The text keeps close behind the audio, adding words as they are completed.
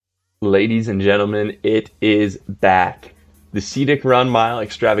Ladies and gentlemen, it is back. The Scenic Run Mile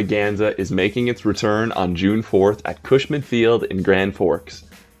Extravaganza is making its return on June 4th at Cushman Field in Grand Forks.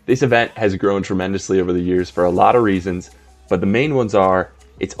 This event has grown tremendously over the years for a lot of reasons, but the main ones are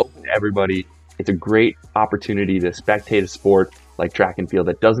it's open to everybody, it's a great opportunity to spectate a sport like track and field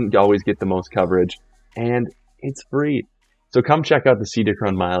that doesn't always get the most coverage, and it's free. So come check out the Scenic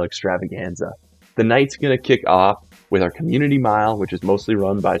Run Mile Extravaganza. The night's going to kick off with our community mile, which is mostly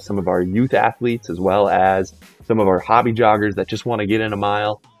run by some of our youth athletes as well as some of our hobby joggers that just want to get in a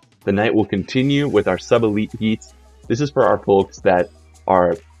mile. The night will continue with our sub-elite heats. This is for our folks that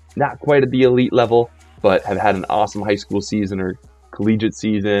are not quite at the elite level, but have had an awesome high school season or collegiate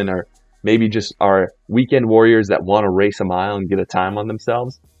season, or maybe just our weekend warriors that want to race a mile and get a time on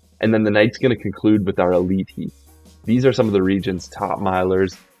themselves. And then the night's going to conclude with our elite heat. These are some of the region's top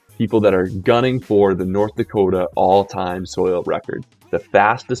milers, people that are gunning for the North Dakota all-time soil record, the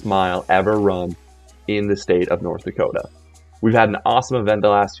fastest mile ever run in the state of North Dakota. We've had an awesome event the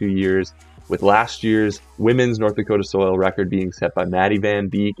last few years, with last year's women's North Dakota soil record being set by Maddie Van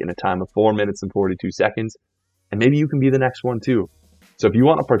Beek in a time of 4 minutes and 42 seconds, and maybe you can be the next one too. So if you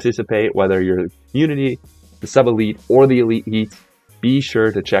want to participate, whether you're the community, the sub-elite, or the elite heats, be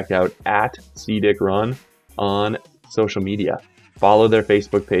sure to check out @CDICRun on social media. Follow their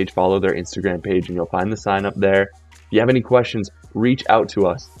Facebook page, follow their Instagram page, and you'll find the sign up there. If you have any questions, reach out to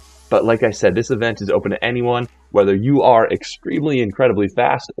us. But like I said, this event is open to anyone, whether you are extremely incredibly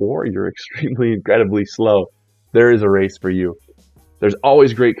fast or you're extremely incredibly slow. There is a race for you. There's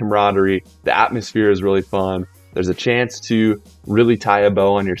always great camaraderie. The atmosphere is really fun. There's a chance to really tie a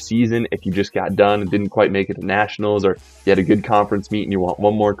bow on your season if you just got done and didn't quite make it to nationals, or you had a good conference meet and you want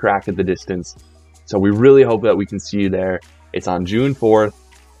one more crack at the distance. So we really hope that we can see you there. It's on June 4th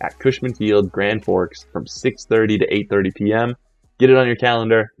at Cushman Field, Grand Forks from 6:30 to 8:30 p.m. Get it on your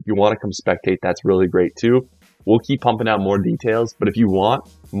calendar. If you want to come spectate, that's really great too. We'll keep pumping out more details, but if you want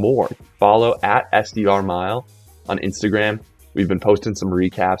more, follow @SDR Mile on Instagram. We've been posting some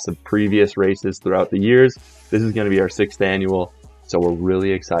recaps of previous races throughout the years. This is going to be our 6th annual, so we're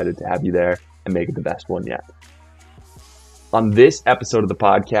really excited to have you there and make it the best one yet. On this episode of the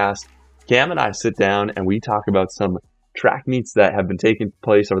podcast, Cam and I sit down and we talk about some track meets that have been taking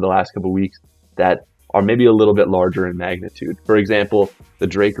place over the last couple of weeks that are maybe a little bit larger in magnitude. For example, the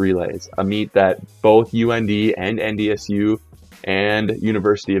Drake Relays, a meet that both UND and NDSU and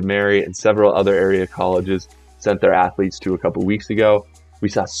University of Mary and several other area colleges sent their athletes to a couple weeks ago. We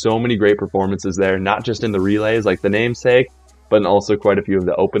saw so many great performances there, not just in the relays like the namesake, but also quite a few of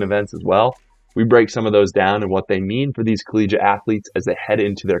the open events as well. We break some of those down and what they mean for these collegiate athletes as they head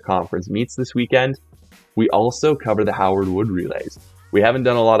into their conference meets this weekend. We also cover the Howard Wood Relays. We haven't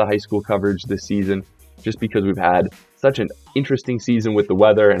done a lot of high school coverage this season just because we've had such an interesting season with the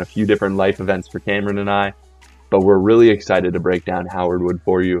weather and a few different life events for Cameron and I, but we're really excited to break down Howard Wood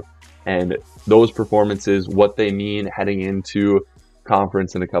for you and those performances, what they mean heading into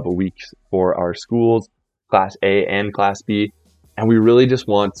conference in a couple weeks for our schools, Class A and Class B. And we really just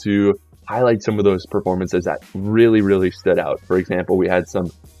want to highlight some of those performances that really stood out. For example, we had some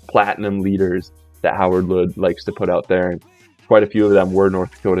platinum leaders that Howard Wood likes to put out there, and quite a few of them were North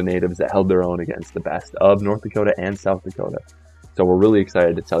Dakota natives that held their own against the best of North Dakota and South Dakota. So we're really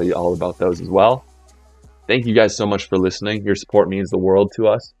excited to tell you all about those as well. Thank you guys so much for listening. Your support means the world to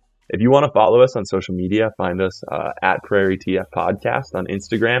us. If you want to follow us on social media, find us at Prairie TF Podcast on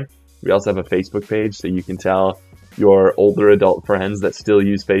Instagram. We also have a Facebook page, so you can tell your older adult friends that still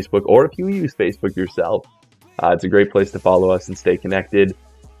use Facebook, or if you use Facebook yourself, it's a great place to follow us and stay connected.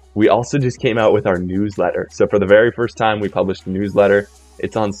 We also just came out with our newsletter. So for the very first time, we published a newsletter.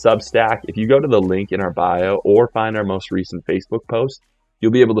 It's on Substack. If you go to the link in our bio or find our most recent Facebook post,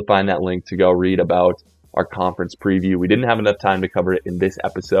 you'll be able to find that link to go read about our conference preview. We didn't have enough time to cover it in this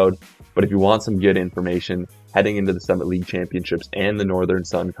episode, but if you want some good information heading into the Summit League Championships and the Northern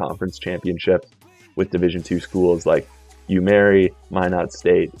Sun Conference Championships with Division II schools like UMary, Minot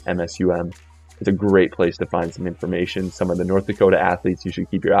State, MSUM, it's a great place to find some information, some of the North Dakota athletes you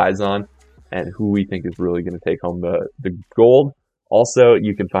should keep your eyes on, and who we think is really going to take home the gold. Also,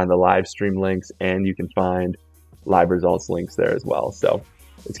 you can find the live stream links and you can find live results links there as well. So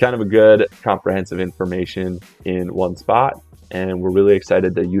it's kind of a good comprehensive information in one spot, and we're really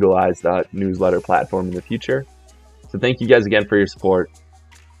excited to utilize that newsletter platform in the future. So thank you guys again for your support,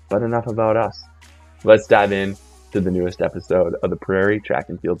 but enough about us. Let's dive in to the newest episode of the Prairie Track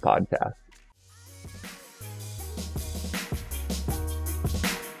and Field Podcast.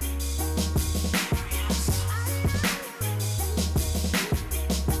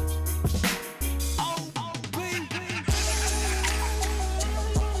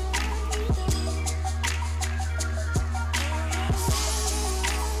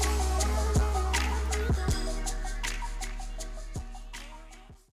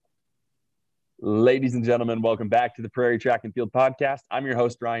 Ladies and gentlemen, welcome back to the Prairie Track and Field Podcast. I'm your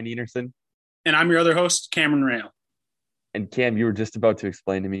host, Ryan Enerson. And I'm your other host, Cameron Rail. And Cam, you were just about to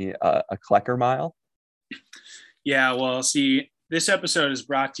explain to me a Klecker mile. Yeah, well, see, this episode is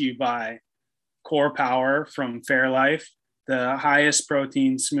brought to you by Core Power from Fairlife, the highest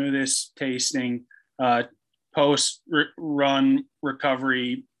protein, smoothest tasting post-run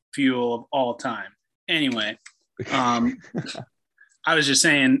recovery fuel of all time. Anyway, I was just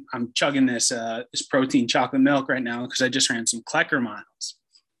saying I'm chugging this protein chocolate milk right now because I just ran some Klecker miles,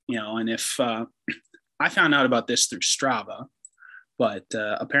 and if I found out about this through Strava, but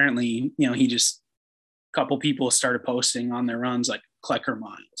apparently, a couple people started posting on their runs like Klecker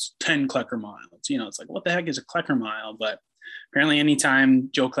miles, 10 Klecker miles. It's like, what the heck is a Klecker mile? But apparently anytime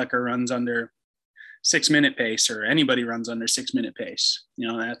Joe Klecker runs under 6-minute pace or anybody runs under 6-minute pace,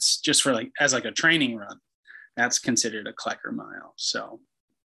 that's just for as a training run. That's considered a Klecker mile. So,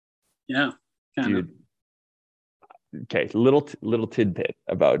 yeah. Dude. Okay, little tidbit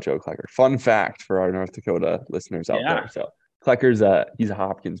about Joe Klecker. Fun fact for our North Dakota listeners out there. So Klecker's he's a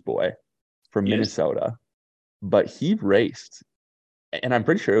Hopkins boy from Minnesota, but he raced, and I'm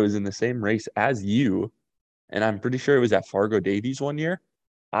pretty sure it was in the same race as you, and I'm pretty sure it was at Fargo Davies one year.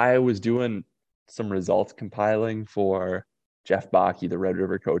 I was doing some results compiling for Jeff Bakke, the Red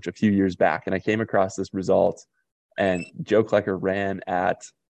River coach, a few years back, and I came across this result, and Joe Klecker ran at,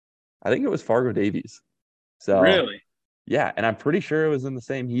 I think it was Fargo Davies. So really, yeah, and I'm pretty sure it was in the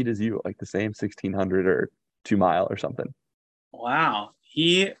same heat as you, like the same 1600 or 2 mile or something. Wow,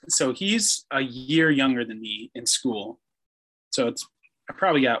 he's a year younger than me in school, so I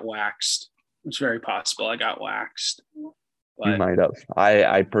probably got waxed. It's very possible I got waxed. But you might have.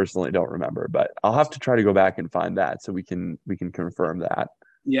 I personally don't remember, but I'll have to try to go back and find that so we can confirm that.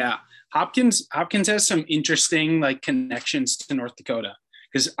 Yeah, Hopkins has some interesting connections to North Dakota,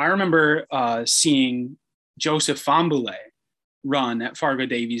 because I remember seeing Joseph Fambule run at Fargo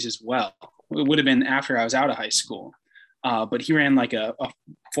Davies as well. It would have been after I was out of high school, but he ran like a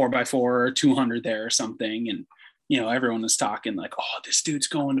 4x4 or 200 there or something, and everyone was talking like, "Oh, this dude's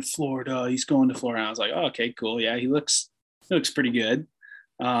going to Florida. He's going to Florida." And I was like, "Oh, okay, cool. Yeah, he looks pretty good."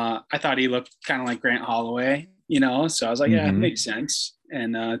 I thought he looked kind of like Grant Holloway, so I was like, yeah, it makes sense.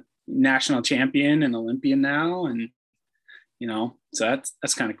 And national champion and Olympian now. And, so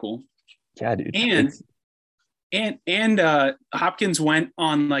that's kind of cool. Yeah, dude. And Hopkins went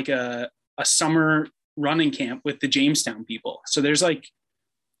on like a summer running camp with the Jamestown people. So there's I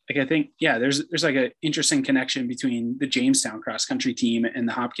think, yeah, there's like an interesting connection between the Jamestown cross country team and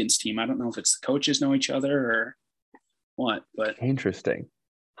the Hopkins team. I don't know if it's the coaches know each other or what, but interesting.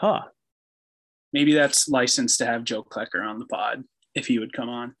 Huh. Maybe that's licensed to have Joe Klecker on the pod if he would come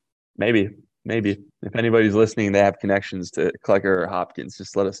on. Maybe. If anybody's listening, they have connections to Klecker or Hopkins,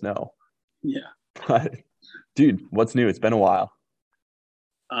 just let us know. Yeah. But dude, what's new? It's been a while.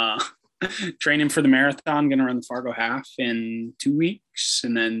 Training for the marathon, gonna run the Fargo half in 2 weeks,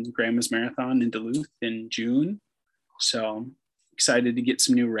 and then Grandma's marathon in Duluth in June. So excited to get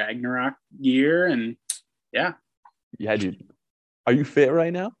some new Ragnarok gear, and yeah. Yeah, dude. Are you fit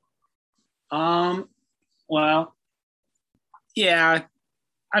right now? Well, yeah,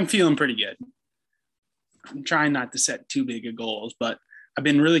 I'm feeling pretty good. I'm trying not to set too big of goals, but I've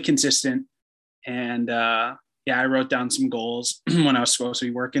been really consistent. And I wrote down some goals when I was supposed to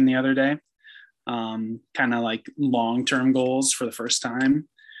be working the other day. Kind of like long-term goals for the first time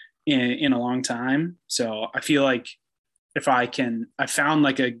in a long time. So I feel like I found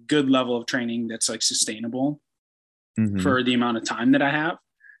like a good level of training that's like sustainable for the amount of time that I have.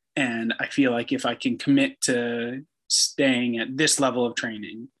 And I feel like if I can commit to staying at this level of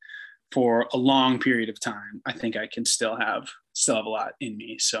training for a long period of time, I think I can still have a lot in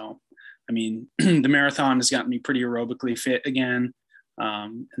me. So, I mean, the marathon has gotten me pretty aerobically fit again.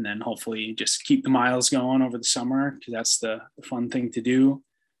 And then hopefully just keep the miles going over the summer, because that's the fun thing to do,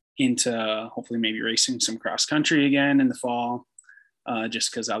 into hopefully maybe racing some cross country again in the fall,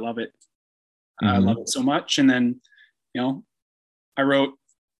 just because I love it. I love it so much. And then, I wrote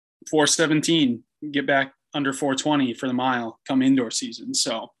 4:17, get back under 4:20 for the mile come indoor season.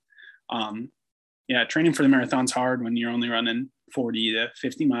 So, training for the marathon's hard when you're only running 40 to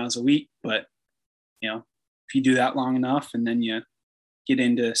 50 miles a week. But, if you do that long enough and then you get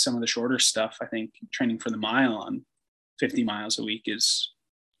into some of the shorter stuff, I think training for the mile on 50 miles a week is,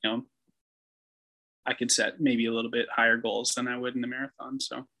 I could set maybe a little bit higher goals than I would in the marathon.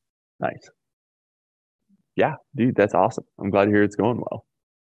 So nice. Yeah, dude, that's awesome. I'm glad to hear it's going well.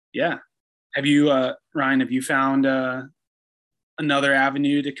 Yeah. Have you, Ryan, have you found another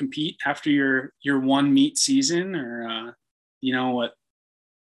avenue to compete after your one meet season, or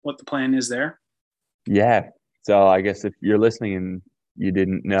what the plan is there? Yeah. So I guess if you're listening and you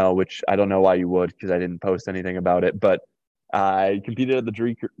didn't know, which I don't know why you would because I didn't post anything about it, but I competed at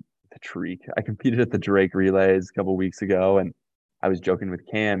I competed at the Drake Relays a couple weeks ago, and I was joking with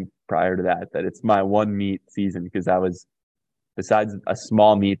Cam prior to that it's my one meet season because that was besides a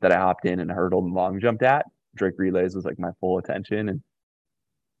small meet that I hopped in and hurdled and long jumped at. Drake Relays was like my full attention, and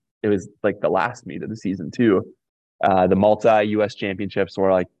it was like the last meet of the season too. The multi U.S. championships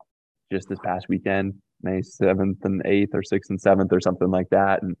were like just this past weekend, May 7th and 8th or 6th and 7th or something like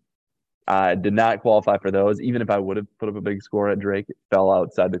that. And I did not qualify for those. Even if I would have put up a big score at Drake, it fell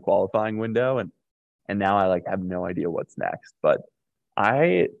outside the qualifying window. And now I like have no idea what's next. But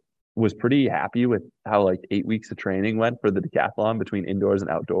I was pretty happy with how like 8 weeks of training went for the decathlon between indoors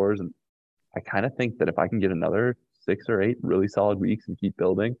and outdoors. And I kind of think that if I can get another 6 or 8 really solid weeks and keep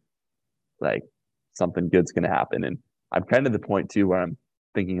building, like something good's going to happen. And I'm kind of the point too where I'm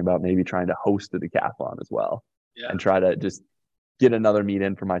thinking about maybe trying to host a decathlon as well Yeah. and try to just get another meet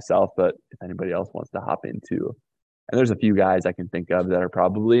in for myself. But if anybody else wants to hop in too, and there's a few guys I can think of that are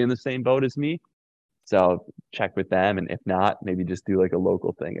probably in the same boat as me. So check with them. And if not, maybe just do like a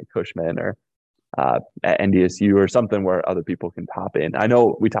local thing at Cushman or at NDSU or something where other people can pop in. I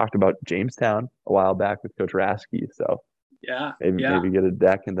know we talked about Jamestown a while back with Coach Rasky. So Yeah. maybe get a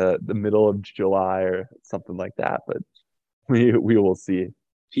deck in the middle of July or something like that. But we will see.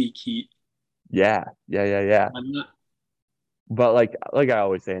 Peak heat. Yeah. But like I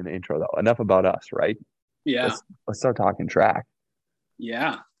always say in the intro though, enough about us, right? Yeah. Let's start talking track.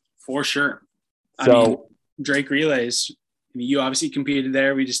 Yeah, for sure. I mean, So Drake Relays, I mean, you obviously competed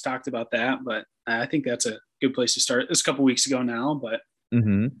there. We just talked about that, but I think that's a good place to start. It's a couple weeks ago now, but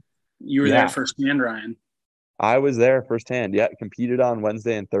you were there yeah, firsthand, Ryan. I was there firsthand. Yeah, competed on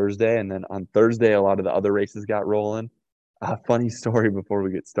Wednesday and Thursday, and then on Thursday a lot of the other races got rolling. A funny story before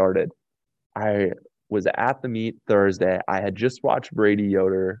we get started. I was at the meet Thursday. I had just watched Brady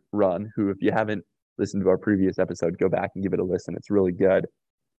Yoder run, who, if you haven't listened to our previous episode, go back and give it a listen. It's really good.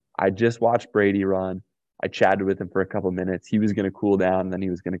 I just watched Brady run. I chatted with him for a couple minutes. He was going to cool down, and then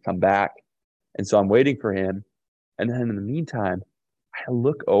he was going to come back. And so I'm waiting for him. And then in the meantime, I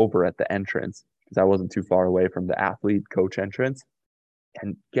look over at the entrance because I wasn't too far away from the athlete coach entrance.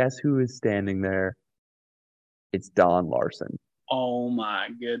 And guess who is standing there? It's Don Larson. Oh my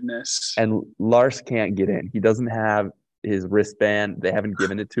goodness. And Lars can't get in. He doesn't have his wristband. They haven't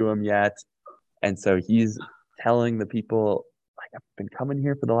given it to him yet. And so he's telling the people, like, I've been coming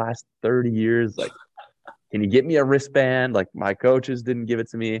here for the last 30 years. Like, can you get me a wristband? Like, my coaches didn't give it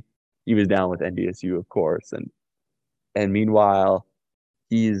to me. He was down with NDSU, of course. And meanwhile,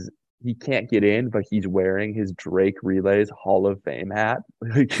 he can't get in, but he's wearing his Drake Relays Hall of Fame hat.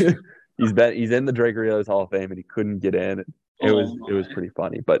 Like, he's in the Drake Relays Hall of Fame and he couldn't get in. It was pretty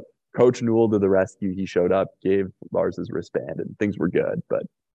funny. But Coach Newell to the rescue. He showed up, gave Lars his wristband, and things were good. But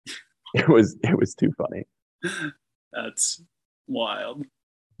it was too funny. That's wild.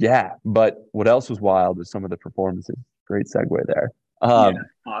 Yeah, but what else was wild is some of the performances. Great segue there. Yeah,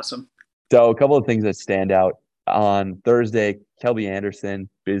 awesome. So a couple of things that stand out. On Thursday, Kelby Anderson,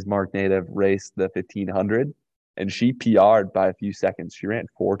 Bismarck native, raced the 1500, and she PR'd by a few seconds. She ran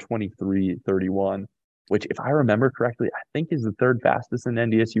 4:23:31, which, if I remember correctly, I think is the third fastest in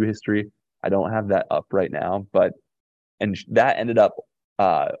NDSU history. I don't have that up right now, but that ended up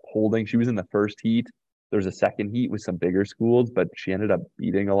holding. She was in the first heat. There's a second heat with some bigger schools, but she ended up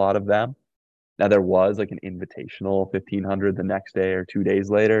beating a lot of them. Now there was like an invitational 1500 the next day or 2 days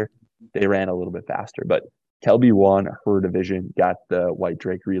later. They ran a little bit faster, but Kelby won her division, got the White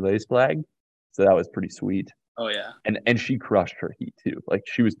Drake Relays flag. So that was pretty sweet. Oh yeah. And she crushed her heat too. Like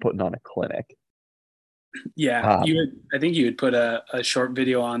she was putting on a clinic. Yeah. I think you had put a short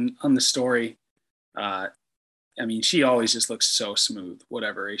video on the story. I mean, she always just looks so smooth,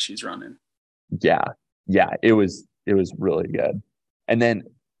 whatever race she's running. Yeah. It was really good. And then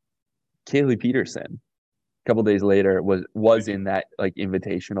Kaylee Peterson, a couple days later, was in that like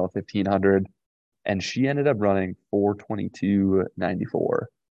invitational 1500, and she ended up running 4:22:94.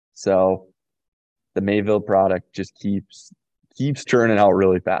 So the Mayville product just keeps churning out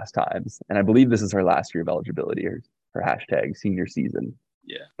really fast times. And I believe this is her last year of eligibility, or her hashtag senior season.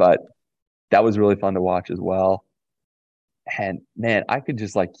 Yeah. But that was really fun to watch as well. And man, I could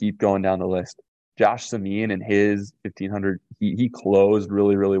just like keep going down the list. Josh Samin and his 1500, he closed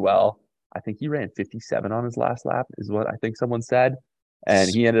really, really well. I think he ran 57 on his last lap, is what I think someone said. And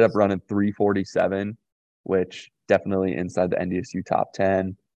he ended up running 3:47, which definitely inside the NDSU top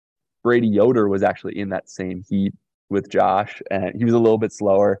 10. Brady Yoder was actually in that same heat with Josh, and he was a little bit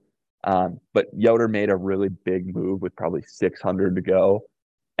slower. But Yoder made a really big move with probably 600 to go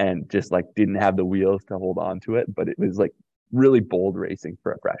and just like didn't have the wheels to hold on to it. But it was like really bold racing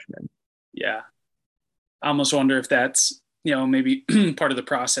for a freshman. Yeah. I almost wonder if that's, maybe part of the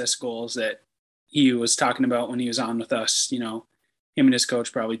process goals that he was talking about when he was on with us. Him and his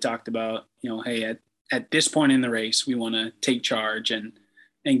coach probably talked about, hey, at this point in the race, we want to take charge and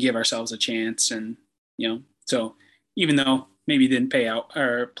give ourselves a chance. And, so even though maybe didn't pay out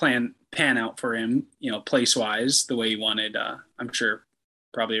or pan out for him, place wise, the way he wanted, I'm sure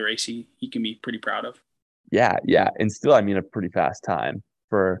probably a race he can be pretty proud of. Yeah. And still, I mean, a pretty fast time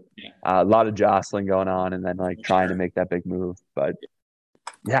for a lot of jostling going on and then like trying to make that big move. But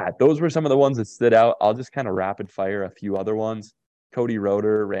yeah, those were some of the ones that stood out. I'll just kind of rapid fire a few other ones. Cody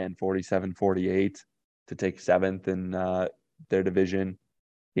Roeder ran 47.48 to take seventh in their division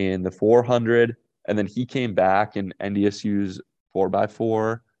in the 400. And then he came back in NDSU's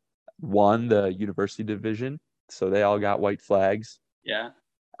 4x4, won the university division. So they all got white flags. Yeah.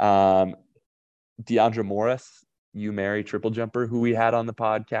 Deandra Morris, UMary triple jumper, who we had on the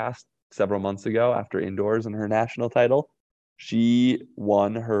podcast several months ago after indoors and her national title. She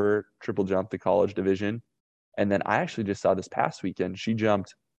won her triple jump, the college division. And then I actually just saw this past weekend, she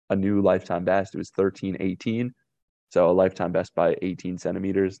jumped a new lifetime best. It was 13.18. So a lifetime best by 18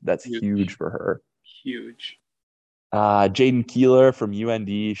 centimeters. That's huge for her. Huge. Jaden Keeler from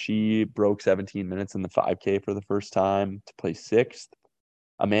UND, she broke 17 minutes in the 5K for the first time to place sixth.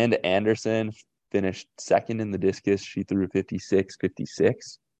 Amanda Anderson finished second in the discus. She threw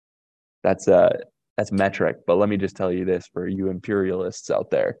 56.56. That's metric, but let me just tell you this for you imperialists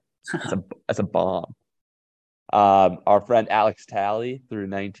out there. That's a bomb. Our friend Alex Talley threw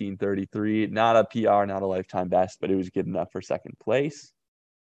 19.33. Not a PR, not a lifetime best, but it was good enough for second place.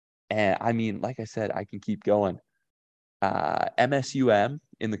 And I mean, like I said, I can keep going. MSUM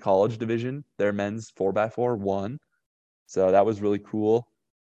in the college division, their men's 4x4 won. So that was really cool.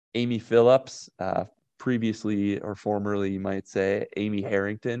 Amy Phillips, previously or formerly, you might say, Amy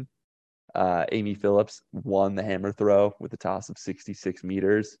Harrington. Amy Phillips won the hammer throw with a toss of 66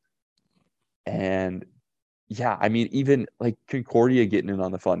 meters. And yeah, I mean, even like Concordia getting in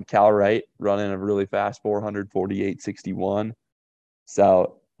on the fun. Cal Wright running a really fast 448.61.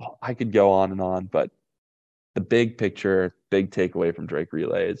 So I could go on, but the big picture, big takeaway from Drake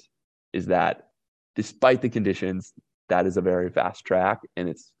Relays is that despite the conditions, that is a very fast track and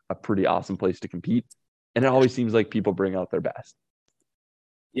it's a pretty awesome place to compete. And it always seems like people bring out their best.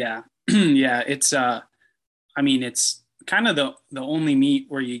 Yeah. Yeah. It's, I mean, it's kind of the only meet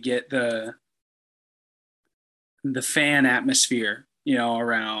where you get the fan atmosphere,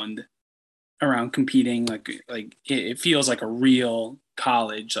 around competing. Like it feels like a real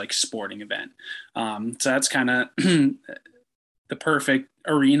college, like sporting event. So that's kind of the perfect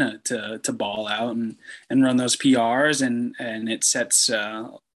arena to ball out and run those PRs and it sets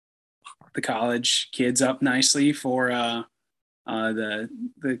the college kids up nicely for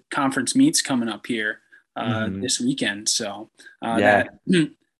the conference meets coming up here this weekend. So that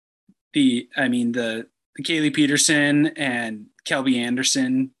the Kaylee Peterson and Kelby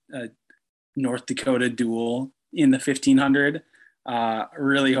Anderson North Dakota duel in the 1500.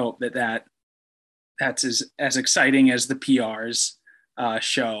 Really hope that's as exciting as the PRs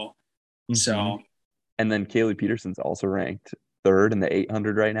show. Mm-hmm. So, and then Kaylee Peterson's also ranked third in the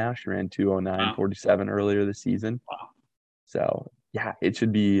 800 right now. She ran 209.47 earlier this season. Wow. So yeah, it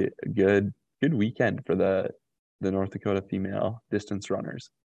should be a good weekend for the North Dakota female distance runners.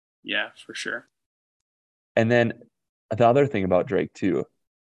 Yeah, for sure. And then the other thing about Drake too,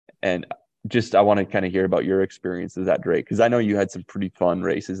 and just I want to kind of hear about your experiences at Drake, because I know you had some pretty fun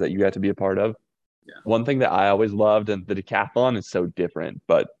races that you got to be a part of. Yeah. One thing that I always loved, and the decathlon is so different,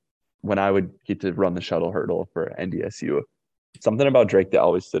 but when I would get to run the shuttle hurdle for NDSU, something about Drake that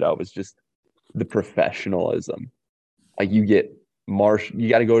always stood out was just the professionalism. Like you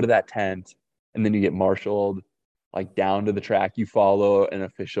got to go to that tent and then you get marshaled like down to the track. You follow an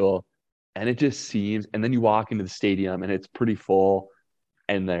official and it just seems, and then you walk into the stadium and it's pretty full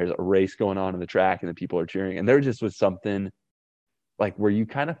and there's a race going on in the track and the people are cheering. And there just was something like where you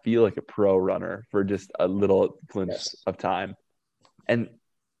kind of feel like a pro runner for just a little glimpse of time. And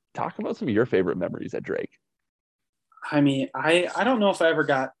talk about some of your favorite memories at Drake. I mean, I don't know if I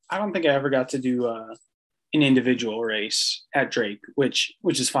don't think I ever got to do an individual race at Drake, which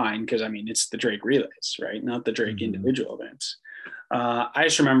is fine because I mean it's the Drake Relays, right? Not the Drake individual events. I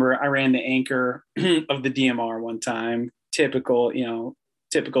just remember I ran the anchor of the DMR one time. Typical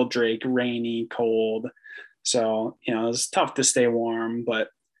Drake, rainy, cold. So it was tough to stay warm, but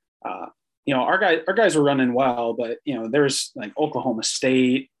our guys were running well, but there was like Oklahoma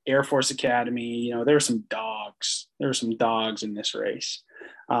State, Air Force Academy. There were some dogs. There were some dogs in this race.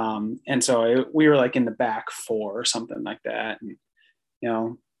 And so we were like in the back 4 or something like that. And,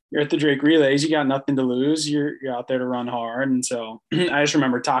 you're at the Drake Relays, you got nothing to lose. You're out there to run hard. And so I just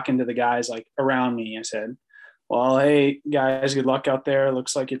remember talking to the guys like around me. I said, well, hey guys, good luck out there.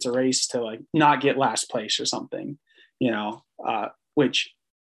 Looks like it's a race to like not get last place or something, which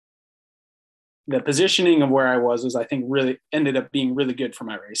the positioning of where I was I think really ended up being really good for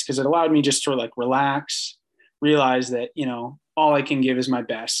my race, because it allowed me just to like relax, realize that, all I can give is my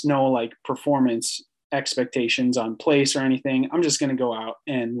best, no like performance expectations on place or anything. I'm just going to go out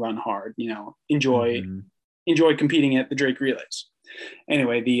and run hard, enjoy competing at the Drake Relays.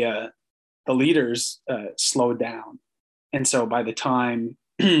 Anyway, the leaders slowed down. And so by the time,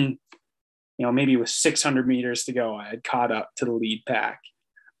 maybe with 600 meters to go, I had caught up to the lead pack.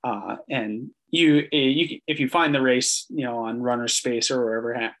 And you, if you find the race, on Runner Space or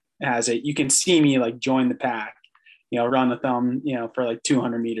wherever has it, you can see me like join the pack, run the thumb, for like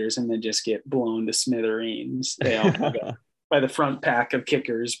 200 meters and then just get blown to smithereens. They all go by the front pack of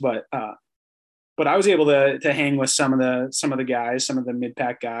kickers. But I was able to hang with some of the guys, some of the mid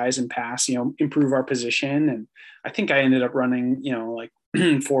pack guys, and pass, improve our position. And I think I ended up running, like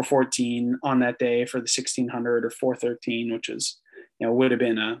 4:14 on that day for the 1600, or 4:13, which is, would have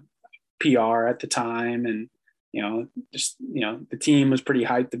been a PR at the time. And, the team was pretty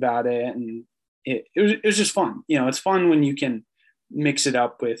hyped about it. And it was just fun. It's fun when you can mix it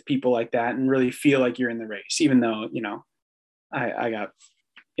up with people like that and really feel like you're in the race, even though, I got,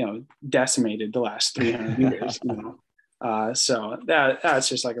 decimated the last 300 meters, so that's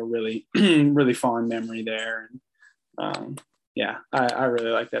just like a really, really fond memory there. And I really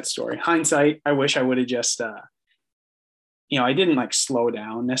like that story. Hindsight, I wish I would have just, I didn't like slow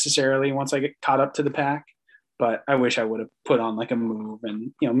down necessarily once I get caught up to the pack, but I wish I would have put on like a move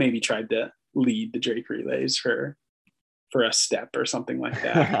and, maybe tried to lead the Drake Relays for a step or something like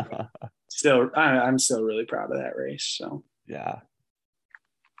that. I'm still really proud of that race. So yeah,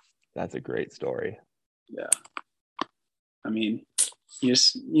 that's a great story. Yeah. I mean, you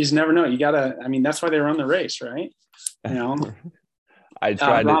just never know. You gotta, that's why they run the race, right? I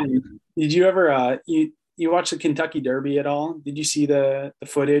tried did you ever, you watch the Kentucky Derby at all? Did you see the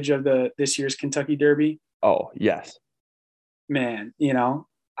footage of this year's Kentucky Derby? Oh, yes. Man,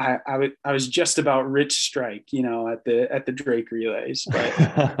 I was just about rich strike, at the Drake Relays,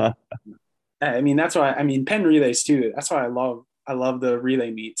 but that's why, Penn Relays too. That's why I love the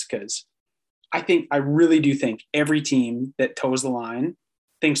relay meets, because I really do think every team that toes the line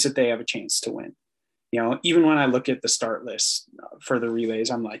thinks that they have a chance to win. Even when I look at the start list for the relays,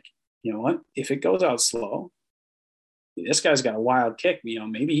 I'm like, you know what, if it goes out slow, this guy's got a wild kick,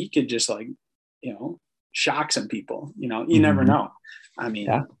 maybe he could just like, shock some people, you never know.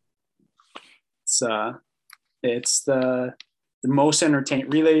 It's the most entertaining.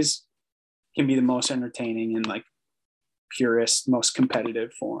 Relays can be the most entertaining and like purest, most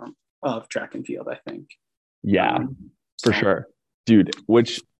competitive form of track and field, I think. Yeah, for sure. Dude,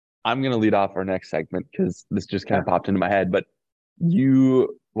 which I'm going to lead off our next segment because this just kind of popped into my head, but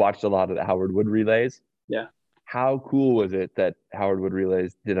you watched a lot of the Howard Wood Relays. Yeah. How cool was it that Howard Wood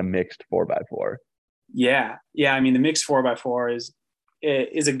Relays did a mixed 4x4? Yeah. The mixed 4x4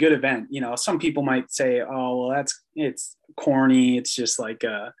 is a good event. Some people might say, oh, well, it's corny. It's just like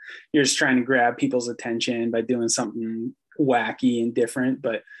you're just trying to grab people's attention by doing something wacky and different,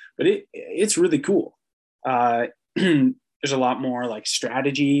 but it's really cool. There's a lot more like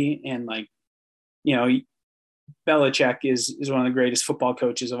strategy and like, Belichick is one of the greatest football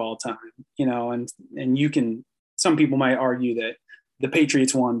coaches of all time, and some people might argue that the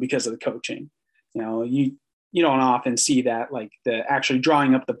Patriots won because of the coaching. You don't often see that, like the actually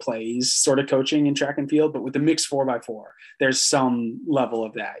drawing up the plays sort of coaching in track and field, but with the mixed 4x4, there's some level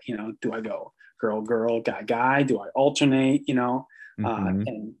of that. Do I go girl, guy? Do I alternate?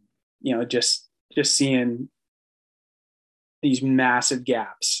 And just seeing these massive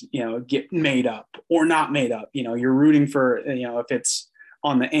gaps, get made up or not made up. You're rooting for, if it's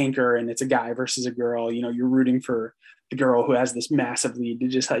on the anchor and it's a guy versus a girl, you're rooting for the girl who has this massive lead to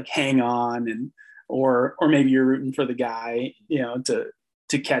just like hang on, and or maybe you're rooting for the guy, to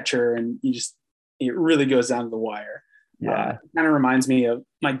catch her, and it really goes down to the wire. Yeah. It kind of reminds me of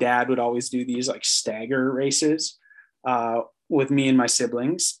my dad would always do these like stagger races with me and my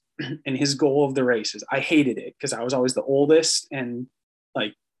siblings. And his goal of the races, I hated it because I was always the oldest, and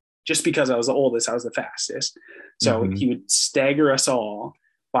like just because I was the oldest, I was the fastest. So he would stagger us all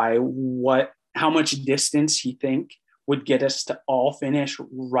by how much distance he think would get us to all finish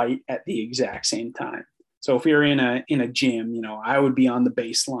right at the exact same time. So if we were in a gym, I would be on the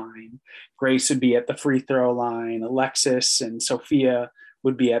baseline, Grace would be at the free throw line, Alexis and Sophia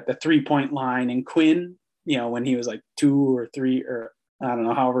would be at the 3-point line, and Quinn, when he was like 2 or 3, or I don't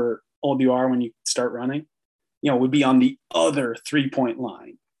know, however old you are when you start running, would be on the other 3-point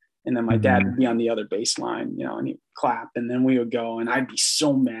line. And then my dad would be on the other baseline, and he'd clap, and then we would go, and I'd be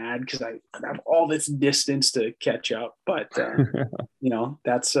so mad because I'd have all this distance to catch up. But,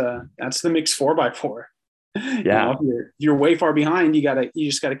 that's the mixed 4x4. Yeah, If you're way far behind, you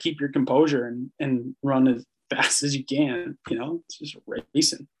just gotta keep your composure and run as fast as you can. It's just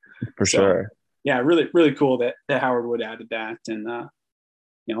racing. for sure. Yeah, really, really cool that Howard Wood added that. And,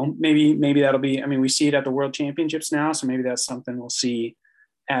 maybe that'll be, we see it at the World Championships now. So maybe that's something we'll see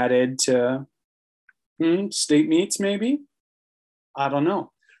added to state meets, maybe. I don't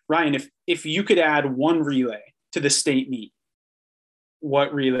know. Ryan, if you could add one relay to the state meet,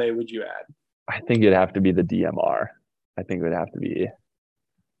 what relay would you add? I think it'd have to be the DMR. I think it would have to be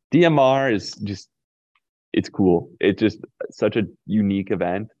DMR is just, it's cool. It's just such a unique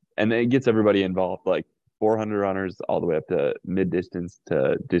event, and it gets everybody involved, like 400 runners all the way up to mid distance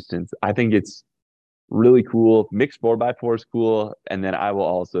to distance. I think it's really cool. Mixed 4x4 is cool. And then I will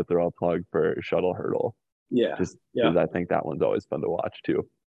also throw a plug for shuttle hurdle. Yeah. Just because I think that one's always fun to watch too.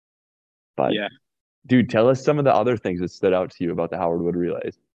 But yeah, dude, tell us some of the other things that stood out to you about the Howard Wood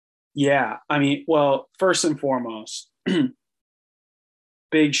Relays. yeah. Well, first and foremost,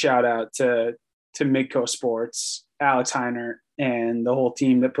 big shout out to Midco Sports, Alex Heiner, and the whole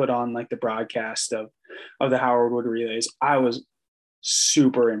team that put on like the broadcast of the Howard Wood Relays. I was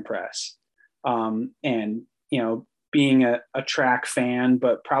super impressed. And being a track fan,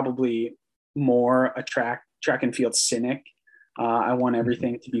 but probably more a track and field cynic, I want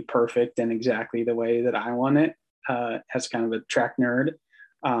everything to be perfect and exactly the way that I want it, as kind of a track nerd.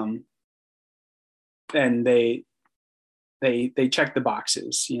 And they check the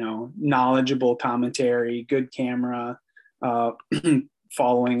boxes, knowledgeable commentary, good camera,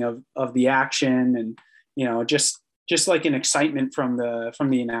 following of the action, and just like an excitement from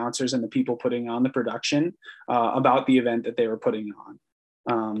the announcers and the people putting on the production about the event that they were putting on.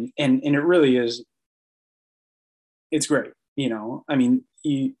 And it really is, it's great.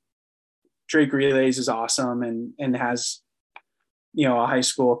 Drake Relays is awesome and has, a high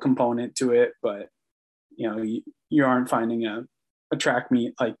school component to it, but you aren't finding a track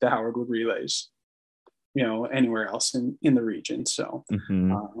meet like the Howard Wood Relays, anywhere else in the region. So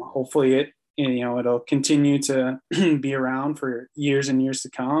hopefully it'll continue to be around for years and years to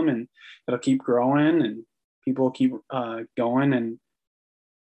come, and it'll keep growing, and people will keep going and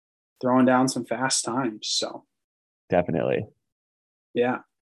throwing down some fast times. So definitely. Yeah.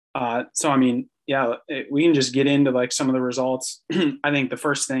 We can just get into like some of the results. I think the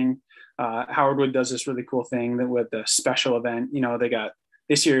first thing, Howard Wood does this really cool thing that with the special event, they got,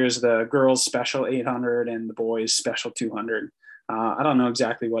 this year is the girls special 800 and the boys special 200. I don't know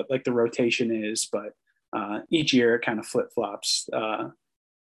exactly what like the rotation is, but each year it kind of flip flops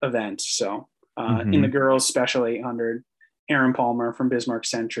events. So in the girls special 800, Erin Palmer from Bismarck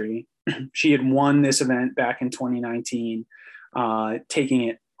Century, she had won this event back in 2019, taking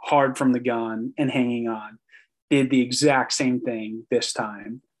it hard from the gun and hanging on. Did the exact same thing this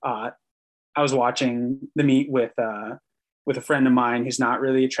time. I was watching the meet with a friend of mine who's not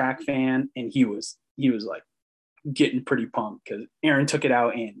really a track fan, and he was like getting pretty pumped because Erin took it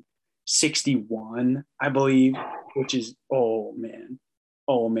out in 61, I believe, which is, oh man,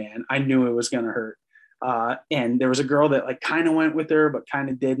 I knew it was gonna hurt. And there was a girl that like kind of went with her, but kind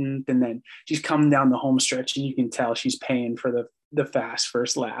of didn't. And then she's coming down the home stretch, and you can tell she's paying for the fast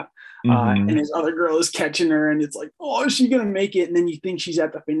first lap. And this other girl is catching her, and it's like, oh, is she going to make it? And then you think she's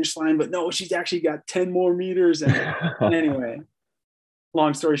at the finish line, but no, she's actually got 10 more meters. And anyway,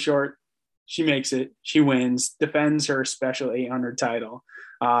 long story short, she makes it. She wins, defends her special 800 title,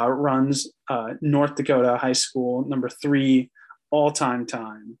 runs North Dakota High School, number 3 all-time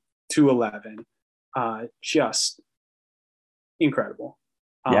time, 2:11. Just incredible.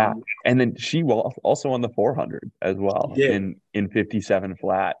 Yeah. And then she also won the 400 as well in 57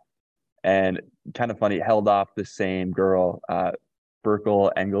 flat, and kind of funny, held off the same girl,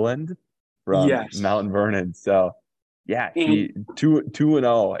 Burkle Engeland from Mountain Vernon. So yeah, she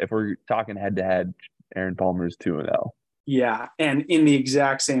 2-0. If we're talking head to head, Erin Palmer's 2-0. Yeah. And in the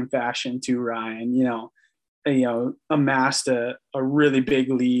exact same fashion too, Ryan, amassed a really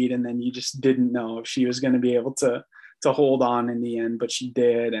big lead, and then you just didn't know if she was going to be able to hold on in the end, but she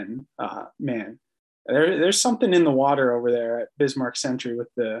did. And man, there's something in the water over there at Bismarck Century with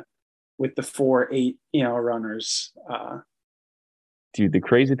the 4-8 runners. Dude, the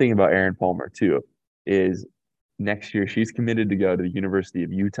crazy thing about Erin Palmer too is next year she's committed to go to the University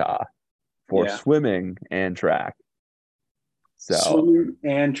of Utah for swimming and track. So Swimming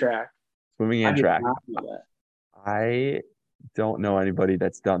and track. swimming I and did track. not know that. I don't know anybody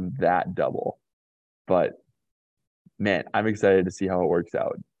that's done that double, but man, I'm excited to see how it works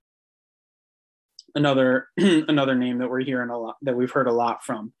out. Another another name that we're hearing a lot, that we've heard a lot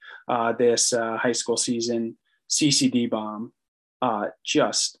from this high school season, CCD bomb,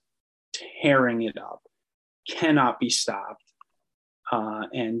 just tearing it up, cannot be stopped,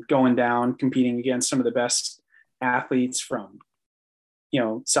 and going down, competing against some of the best athletes from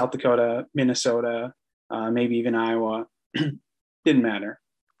South Dakota, Minnesota, maybe even Iowa. Didn't matter,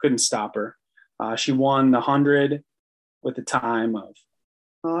 couldn't stop her. She won the 100 with a time of,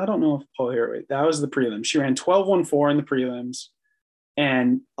 I don't know if, here, wait, that was the prelim. She ran 12:14 in the prelims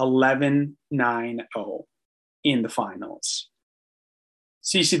and 11:90 in the finals.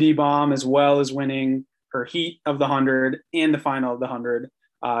 CCD bomb, as well as winning her heat of the 100 and the final of the 100.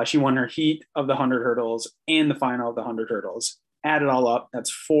 She won her heat of the 100 hurdles and the final of the 100 hurdles. Add it all up,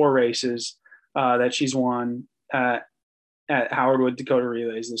 that's 4 races that she's won at Howard Wood Dakota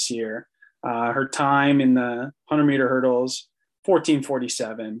Relays this year. Her time in the 100-meter hurdles,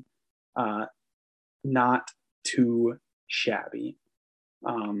 14:47. Not too shabby.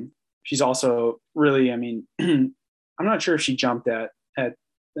 She's also really, I mean, I'm not sure if she jumped at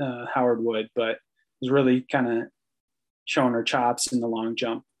Howard Wood, but was really kind of showing her chops in the long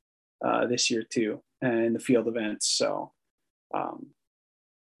jump this year too, and in the field events. So,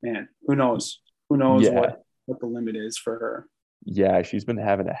 man, who knows? Who knows Yeah, what the limit is for her? yeah, she's been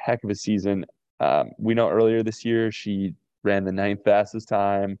having a heck of a season. We know earlier this year she ran the ninth fastest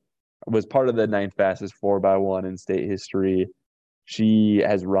time, was part of the ninth fastest 4x1 in state history. She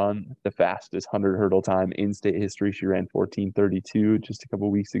has run the fastest 100 hurdle time in state history. She ran 14:32 just a couple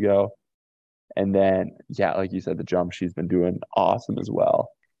weeks ago. And then, yeah, like you said, the jump, she's been doing awesome as well.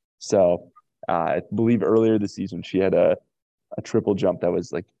 So I believe earlier this season, she had a triple jump that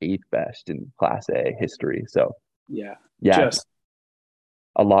was like 8th best in Class A history. So, Yeah, yeah, just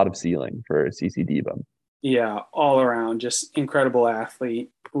a lot of ceiling for CC Diva. yeah, all around, just incredible athlete.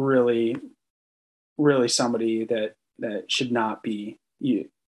 Really, really somebody that should not be you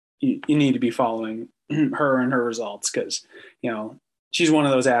need to be following her and her results, because she's one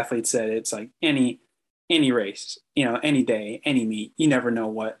of those athletes that it's like any race, any day, any meet, you never know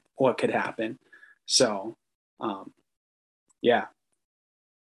what could happen. So yeah,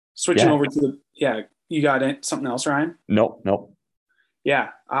 switching Yeah, over to the you got something else, Ryan? nope, nope. Yeah,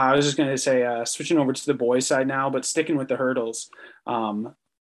 I was just going to say, switching over to the boys side now, but sticking with the hurdles.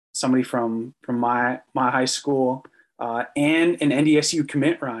 Somebody from my high school, and an NDSU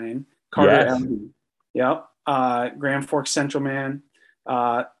commit, Ryan Carter Yes. Elby. Yep, Grand Forks Central man.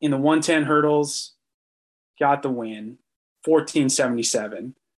 In the 110 hurdles, got the win,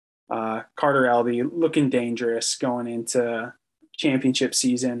 14:77. Carter Elby looking dangerous going into championship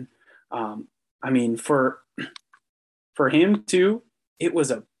season. I mean, for him too, it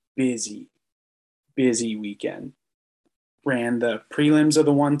was a busy weekend. Ran the prelims of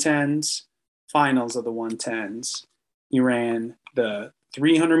the 110s, finals of the 110s. He ran the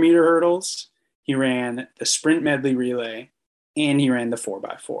 300-meter hurdles. He ran the sprint medley relay, and he ran the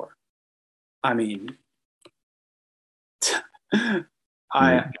 4x4. I mean,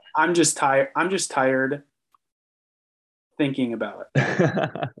 I'm just tired. I'm just tired thinking about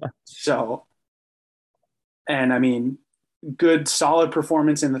it. So, and I mean, good solid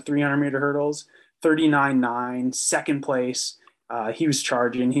performance in the 300-meter hurdles, 39.9, second place. He was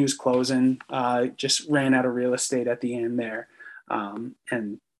charging, he was closing, just ran out of real estate at the end there. And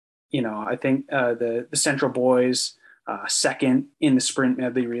I think the Central boys, second in the sprint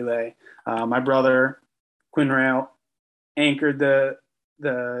medley relay. My brother Quinn Rail anchored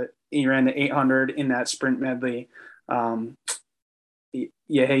he ran the 800 in that sprint medley. You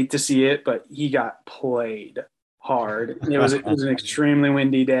hate to see it, but he got played hard. It was an extremely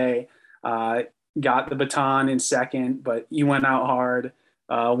windy day. Got the baton in second, but he went out hard.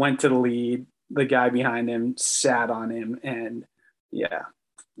 Went to the lead. The guy behind him sat on him, and yeah,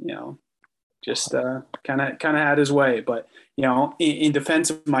 just kind of had his way. But in defense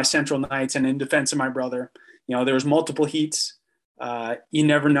of my Central Knights and in defense of my brother, there was multiple heats. You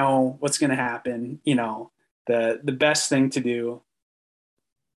never know what's going to happen. The best thing to do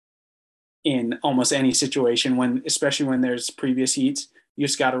in almost any situation, especially when there's previous heats, you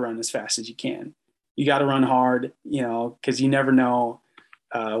just got to run as fast as you can. You got to run hard, because you never know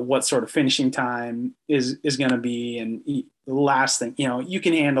what sort of finishing time is going to be. And the last thing, you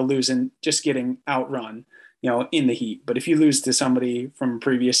can handle losing, just getting outrun, in the heat. But if you lose to somebody from a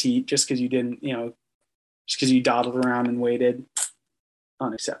previous heat just because you didn't, just because you dawdled around and waited,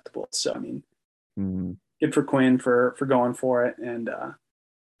 unacceptable. So, I mean, good for Quinn for going for it. And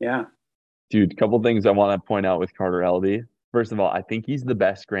yeah. Dude, a couple things I want to point out with Carter Eldy. First of all, I think he's the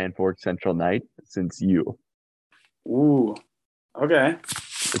best Grand Forks Central Knight since you. Ooh. Okay.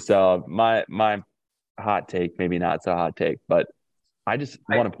 So my hot take, maybe not so hot take, but I just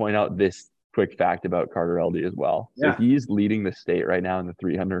want to point out this quick fact about Carter Eldy as well. So Yeah. he's leading the state right now in the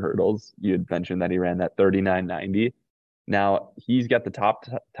 300 hurdles. You had mentioned that he ran that 39.90. Now he's got the top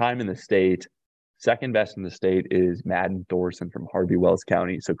time in the state. Second best in the state is Madden Thorson from Harvey Wells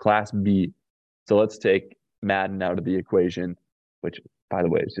County. So Class B. So let's take Madden out of the equation, which, by the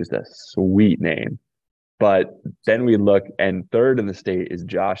way, is just a sweet name. But then we look, and third in the state is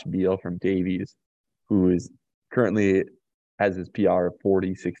Josh Beal from Davies, who is currently has his PR of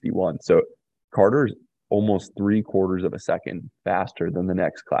 40.61. So Carter's almost 3/4 of a second faster than the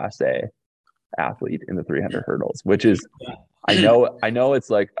next Class A athlete in the 300 hurdles, which is, I know it's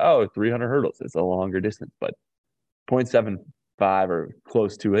like, oh, 300 hurdles, it's a longer distance, but 0.75 or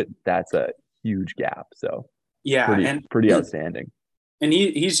close to it, that's a huge gap. So yeah, pretty outstanding. And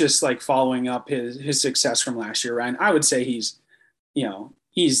he's just like following up his success from last year, Ryan. I would say he's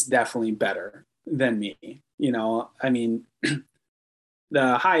definitely better than me. I mean,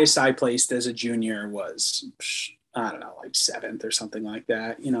 the highest I placed as a junior was, I don't know, like 7th or something like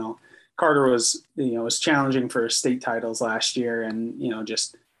that. Carter was challenging for state titles last year, and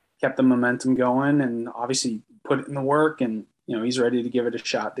just kept the momentum going, and obviously put in the work, and he's ready to give it a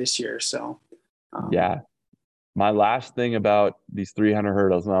shot this year. So yeah. My last thing about these 300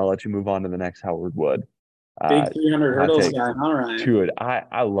 hurdles, and I'll let you move on to the next Howard Wood. Big 300 hurdles guy. All right. To it.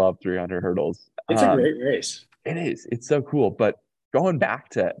 I love 300 hurdles. It's a great race. It is. It's so cool. But going back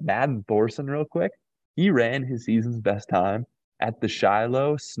to Madden Thorson real quick, he ran his season's best time at the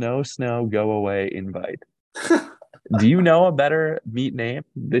Shiloh Snow Go Away Invite. Do you know a better meet name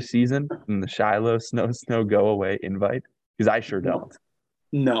this season than the Shiloh Snow Go Away Invite? Because I sure don't.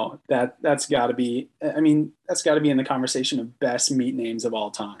 No, that's got to be. I mean, that's got to be in the conversation of best meet names of all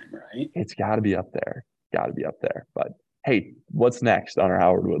time, right? It's got to be up there. Got to be up there. But hey, what's next on our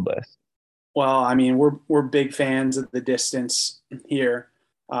Howard Wood list? Well, I mean, we're big fans of the distance here,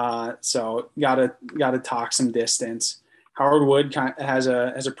 so gotta talk some distance. Howard Wood has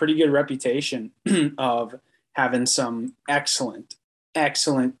a pretty good reputation of having some excellent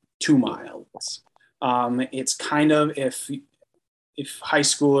 2 miles. It's kind of, if high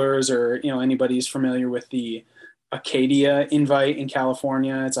schoolers or anybody's familiar with the Acadia Invite in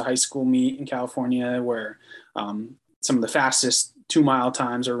California, it's a high school meet in California where some of the fastest 2 mile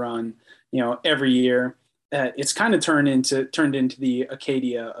times are run every year. It's kind of turned into the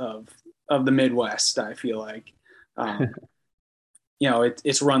Acadia of the Midwest, I feel like.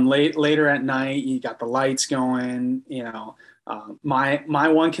 It's run later at night. You got the lights going. My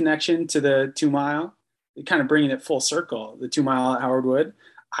one connection to the 2 mile, kind of bringing it full circle, the 2 mile at Howard Wood.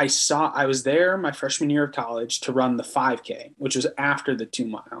 I was there my freshman year of college to run the 5K, which was after the 2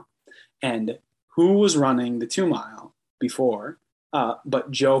 mile. And who was running the 2 mile before? But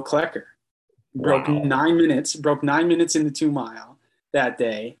Joe Klecker broke 9 minutes in the 2 mile that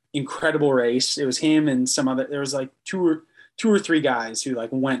day. Incredible race. It was him and some other, there was like two or three guys who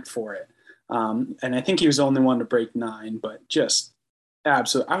like went for it. And I think he was the only one to break 9, but just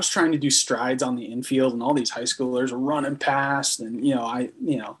absolutely. I was trying to do strides on the infield and all these high schoolers were running past, and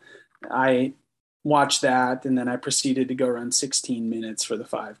I watched that, and then I proceeded to go run 16 minutes for the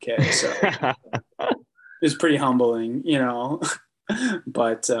 5K. So it was pretty humbling,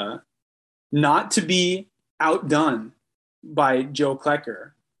 but not to be outdone by Joe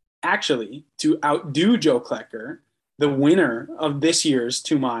Klecker. Actually, to outdo Joe Klecker, the winner of this year's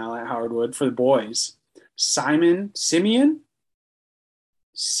 2 mile at Howard Wood for the boys, Simeon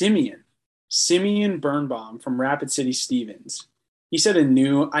Birnbaum from Rapid City Stevens. He said I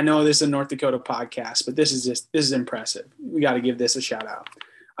know this is a North Dakota podcast, but this is impressive. We got to give this a shout out.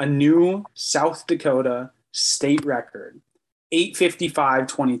 A new South Dakota state record,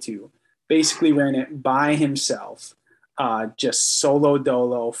 8:55:22. Basically ran it by himself, just solo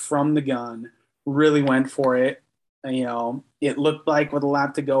dolo from the gun, really went for it. It looked like with a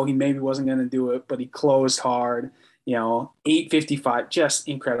lap to go, he maybe wasn't going to do it, but he closed hard. 8:55, just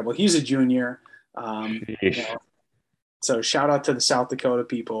incredible. He's a junior. So shout out to the South Dakota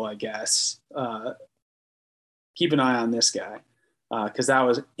people, I guess. Keep an eye on this guy because that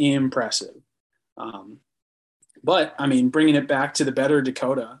was impressive. But, I mean, bringing it back to the better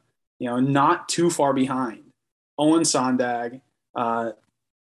Dakota, not too far behind. Owen Sondag,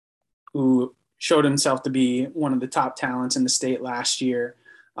 who showed himself to be one of the top talents in the state last year.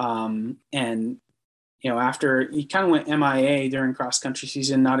 And after he kind of went MIA during cross country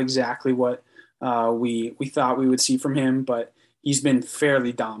season, not exactly what we thought we would see from him, but he's been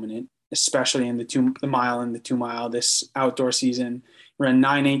fairly dominant, especially in the mile and the 2 mile this outdoor season. Ran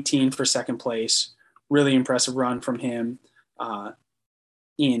 9:18 for second place. Really impressive run from him.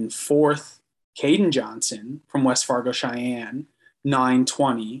 In fourth, Caden Johnson from West Fargo Cheyenne,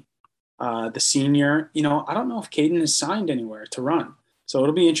 9:20. The senior, I don't know if Caden is signed anywhere to run. So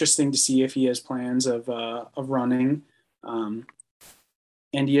it'll be interesting to see if he has plans of running.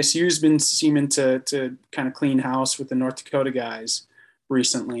 NDSU's been seeming to kind of clean house with the North Dakota guys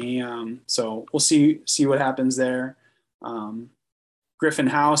recently. So we'll see what happens there. Griffin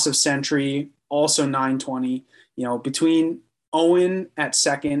House of Century, also 9:20. Between Owen at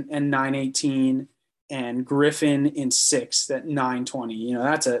second and 9:18 and Griffin in sixth at 9:20.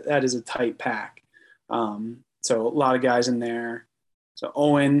 That is a tight pack. So a lot of guys in there. So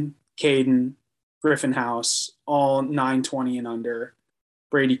Owen, Caden, Griffin House, all 9:20 and under.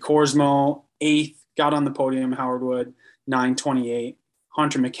 Brady Korsmo, eighth, got on the podium, Howard Wood, 9:28.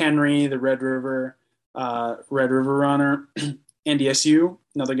 Hunter McHenry, the Red River runner. NDSU,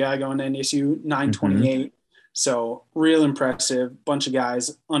 another guy going to NDSU, 9:28. Mm-hmm. So real impressive. Bunch of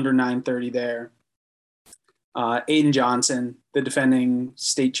guys under 9:30 there. Aiden Johnson, the defending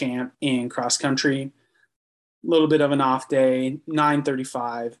state champ in cross country, a little bit of an off day,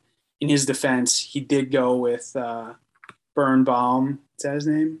 9:35. In his defense, he did go with Birnbaum. Is that his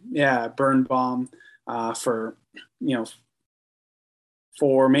name? Yeah, Birnbaum for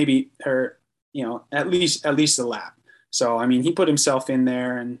maybe at least a lap. So I mean, he put himself in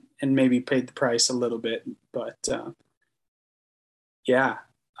there and maybe paid the price a little bit, but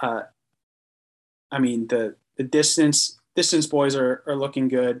I mean the distance boys are looking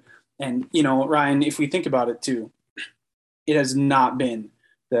good, and Ryan, if we think about it too, it has not been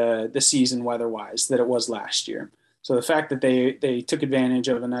the season weather-wise that it was last year. So the fact that they took advantage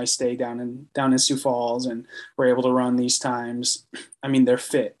of a nice day down in Sioux Falls and were able to run these times, I mean, they're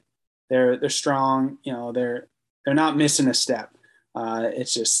fit, they're strong, they're not missing a step.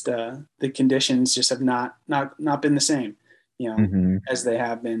 It's just the conditions just have not been the same, mm-hmm. as they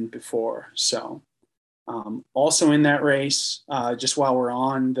have been before. So also in that race, just while we're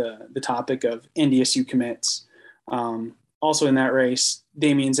on the topic of NDSU commits, also in that race,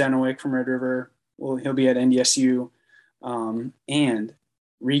 Damian Zenowick from Red River, he'll be at NDSU, and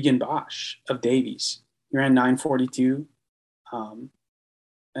Regan Bosch of Davies. He ran 9:42.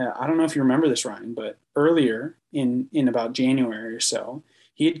 I don't know if you remember this, Ryan, but earlier in about January or so,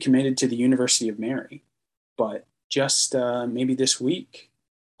 he had committed to the University of Mary. But just maybe this week,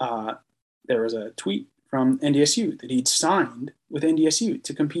 there was a tweet from NDSU that he'd signed with NDSU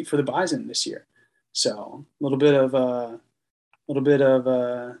to compete for the Bison this year. So a little bit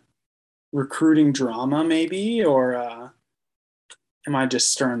of recruiting drama maybe, or am I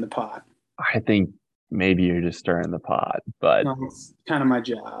just stirring the pot? I think maybe you're just stirring the pot, but it's kind of my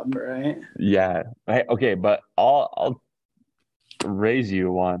job, right? Yeah. Okay, but I'll raise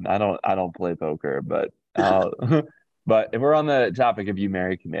you one. I don't play poker, but but if we're on the topic of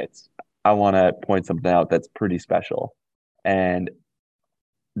UMary commits, I want to point something out that's pretty special. And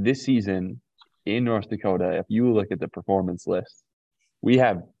this season in North Dakota, if you look at the performance list, we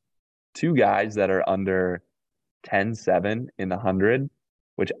have two guys that are under 10.7 in the 100,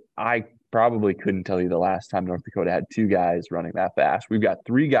 which I probably couldn't tell you the last time North Dakota had two guys running that fast. We've got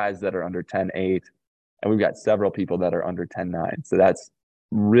three guys that are under 10.8, and we've got several people that are under 10.9. So that's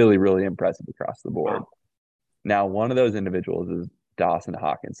really, really impressive across the board. Wow. Now, one of those individuals is Dawson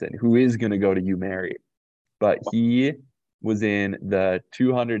Hawkinson, who is going to go to UMary, but he was in the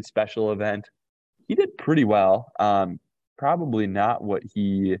 200 special event. He did pretty well. Probably not what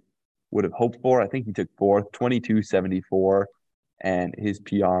he would have hoped for. I think he took fourth, 22.74, and his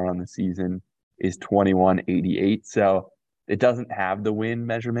PR on the season is 21.88. So it doesn't have the wind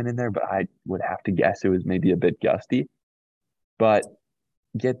measurement in there, but I would have to guess it was maybe a bit gusty. But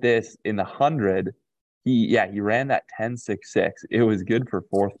get this, in the 100, he ran that 10.66. It was good for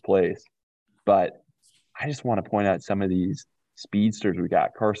fourth place. But I just want to point out some of these speedsters we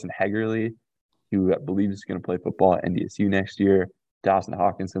got. Carson Hegerly, who I believe is going to play football at NDSU next year. Dawson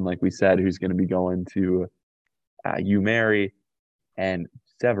Hawkinson, like we said, who's going to be going to UMary, and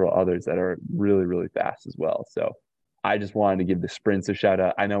several others that are really, really fast as well. So I just wanted to give the sprints a shout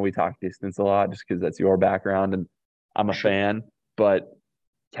out. I know we talk distance a lot just because that's your background and I'm a fan, but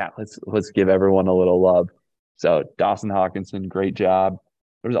let's give everyone a little love. So Dawson Hawkinson, great job.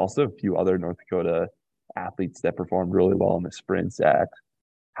 There's also a few other North Dakota athletes that performed really well in the sprints at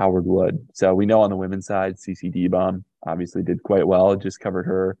Howard Wood. So we know on the women's side, CC D-Bomb obviously did quite well. Just covered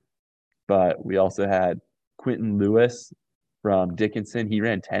her. But we also had Quentin Lewis from Dickinson. He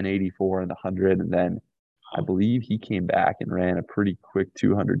ran 10:84 in the 100, and then I believe he came back and ran a pretty quick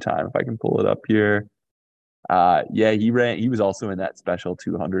 200 time, if I can pull it up here. Yeah, he was also in that special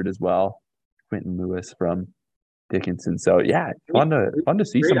 200 as well. Quentin Lewis from Dickinson. So yeah, fun to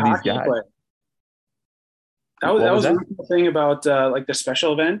see Great some of these hockey guys. play. That What was was a that? really cool thing about like the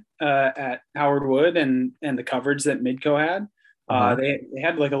special event at Howard Wood and the coverage that Midco had. They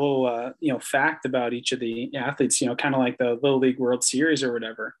had like a little fact about each of the athletes, kind of like the Little League World Series or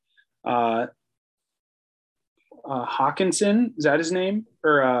whatever. Hawkinson, is that his name?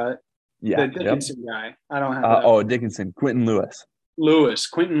 Or Yeah, the Dickinson guy? I don't have Dickinson, Quentin Lewis.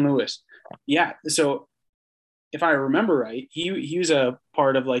 Quentin Lewis. Yeah. So if I remember right, he was a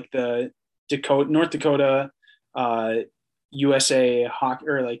part of like the North Dakota USA hockey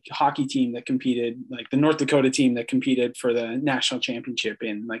or like hockey team that competed, like the North Dakota team that competed for the national championship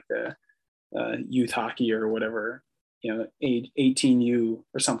in like the youth hockey or whatever, age 18U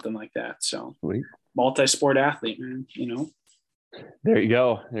or something like that. So Sweet. Multi-sport athlete, man, There you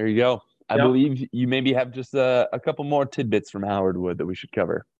go. I Yep. believe you maybe have just a couple more tidbits from Howard Wood that we should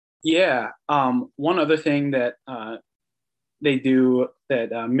cover. Yeah. One other thing that they do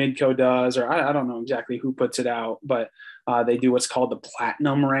that Midco does, or I don't know exactly who puts it out, but they do what's called the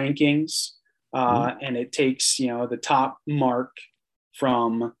platinum rankings. And it takes, the top mark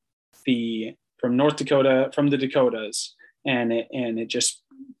from North Dakota, from the Dakotas. And it just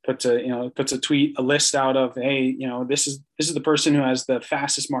puts a list out of, hey, this is the person who has the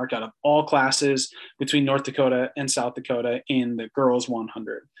fastest mark out of all classes between North Dakota and South Dakota in the girls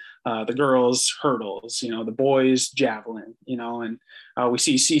 100, the girls hurdles, the boys javelin, and we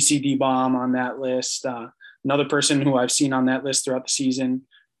see CCD bomb on that list. Another person who I've seen on that list throughout the season,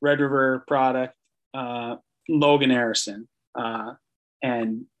 Red River product, Logan Harrison,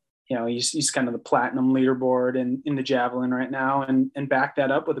 and he's kind of the platinum leaderboard in the javelin right now, and back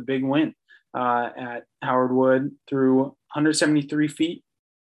that up with a big win at Howard Wood through 173 feet,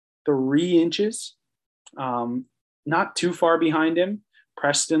 3 inches. Not too far behind him,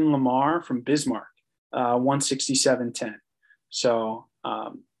 Preston Lamar from Bismarck, 167.10. So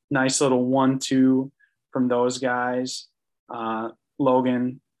nice little 1-2 from those guys.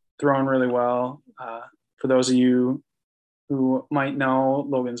 Logan throwing really well. For those of you who might know,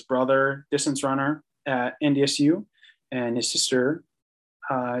 Logan's brother, distance runner at NDSU, and his sister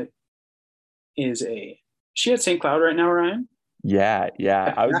she at St. Cloud right now, Ryan? Yeah.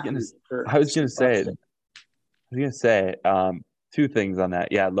 I was gonna say, two things on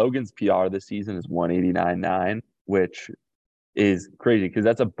that. Yeah, Logan's PR this season is 189.9, which is crazy because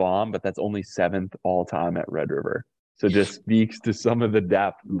that's a bomb, but that's only 7th all time at Red River. So just speaks to some of the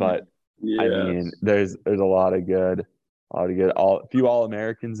depth. But I mean, there's a lot of good, a few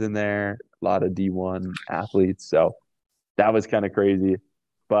All-Americans in there, a lot of D1 athletes. So that was kind of crazy.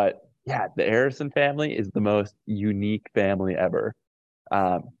 But yeah, the Harrison family is the most unique family ever.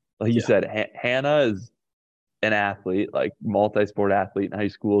 Like you said, Hannah is an athlete, like multi-sport athlete in high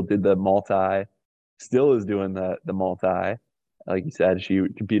school, did the multi, still is doing the multi. Like you said, she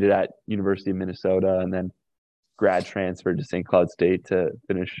competed at University of Minnesota and then grad transferred to St. Cloud State to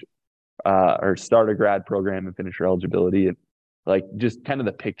finish or start a grad program and finish her eligibility. And like just kind of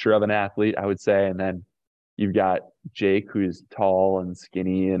the picture of an athlete, I would say. And then you've got Jake, who's tall and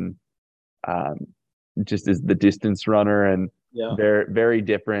skinny and just is the distance runner, and they're very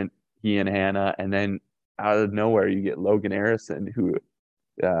different, he and Hannah. And then out of nowhere, you get Logan Harrison, who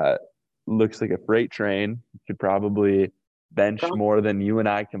looks like a freight train, could probably bench more than you and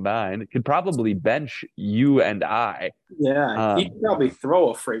I combined, could probably bench you and I. Yeah, he could probably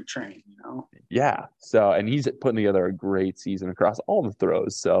throw a freight train, Yeah. So, and he's putting together a great season across all the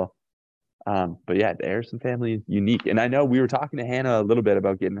throws. So, but yeah, the Harrison family is unique. And I know we were talking to Hannah a little bit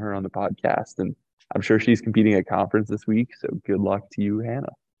about getting her on the podcast, and I'm sure she's competing at conference this week. So good luck to you,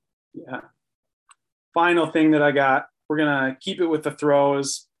 Hannah. Yeah. Final thing that I got, we're going to keep it with the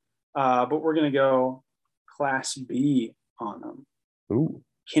throws, but we're going to go Class B on them. Ooh.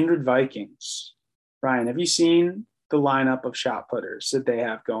 Kindred Vikings. Ryan, have you seen the lineup of shot putters that they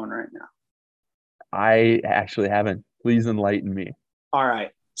have going right now? I actually haven't. Please enlighten me. All right.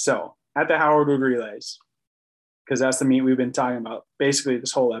 So at the Howard Wood Relays, because that's the meet we've been talking about basically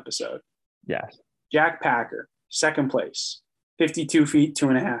this whole episode. Yes. Jack Packer, 2nd place, 52 feet,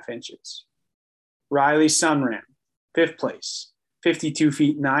 2.5 inches. Riley Sunram, 5th place, 52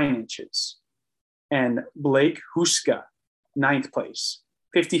 feet, 9 inches. And Blake Huska, 9th place,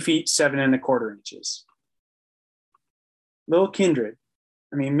 50 feet, 7.25 inches. Little Kindred.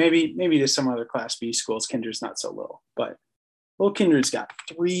 I mean, maybe to some other Class B schools, Kindred's not so little, but Little Kindred's got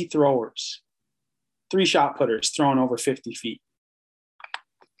 3 throwers. three shot putters thrown over 50 feet.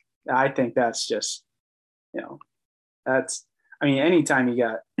 I think that's just, anytime you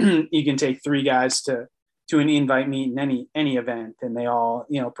got, you can take three guys to an invite meet in any event, and they all,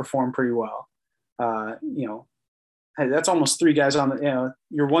 perform pretty well. That's almost three guys on the,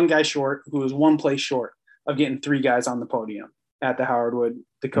 you're one guy short, who is one place short of getting three guys on the podium at the Howard Wood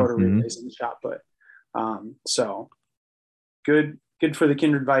Dakota Relays in the shot put. So good for the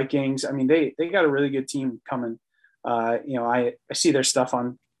Kindred Vikings. I mean, they got a really good team coming. I see their stuff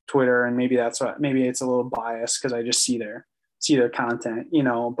on Twitter, and maybe it's a little biased because I just see their content,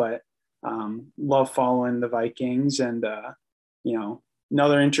 but love following the Vikings. And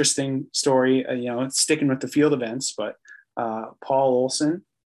another interesting story, sticking with the field events, but Paul Olson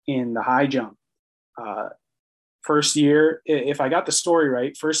in the high jump, first year, if I got the story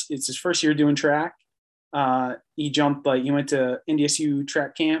right, it's his first year doing track. He jumped, he went to NDSU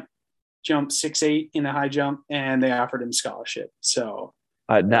track camp, jumped 6'8" in the high jump, and they offered him scholarship. So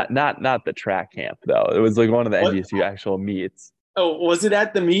not the track camp though. It was like one of the NDSU actual meets. Oh, was it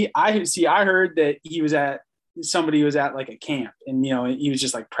at the meet? I heard that somebody was at like a camp, and he was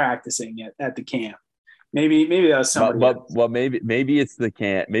just like practicing at the camp. Maybe that was somebody. Well, maybe it's the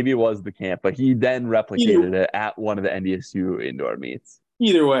camp. Maybe it was the camp, but he then replicated it at one of the NDSU indoor meets.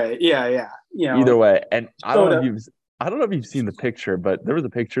 Either way, yeah. Either way, and I don't know if you've seen the picture, but there was a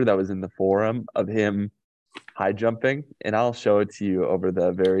picture that was in the forum of him high jumping, and I'll show it to you over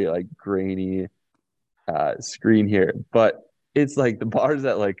the very grainy screen here. But it's like the bar's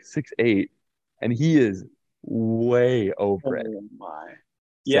at 6'8", and he is way over it. Oh my!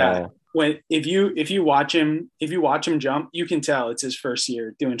 Yeah. So, if you watch him jump, you can tell it's his first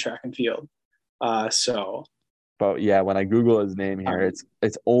year doing track and field. But yeah, when I Google his name here,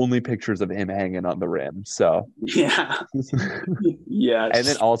 it's only pictures of him hanging on the rim. So yeah, yeah. And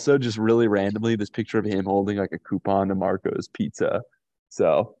then also just really randomly, this picture of him holding a coupon to Marco's Pizza.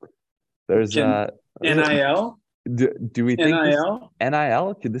 So there's NIL. Do we think NIL?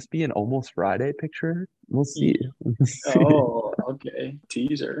 NIL? Could this be an Almost Friday picture? We'll see. Oh, okay.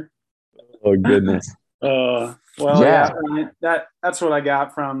 Teaser. Oh goodness. Well, yeah. That's what I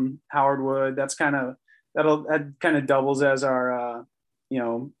got from Howard Wood. That kind of doubles as our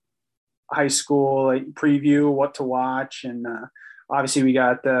high school preview, what to watch, and obviously we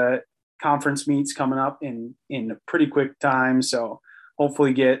got the conference meets coming up in a pretty quick time. So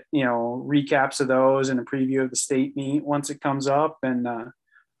hopefully get recaps of those and a preview of the state meet once it comes up. And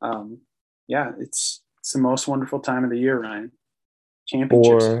it's the most wonderful time of the year, Ryan.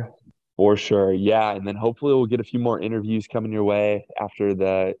 Championships. For sure. Yeah. And then hopefully we'll get a few more interviews coming your way after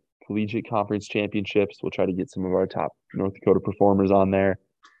the collegiate conference championships. We'll try to get some of our top North Dakota performers on there.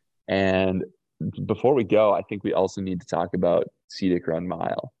 And before we go, I think we also need to talk about Scenic Run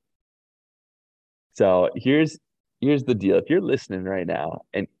Mile. So here's the deal. If you're listening right now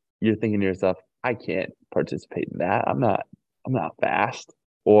and you're thinking to yourself, I can't participate in that. I'm not fast.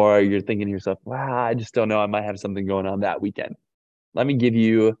 Or you're thinking to yourself, wow, I just don't know. I might have something going on that weekend. Let me give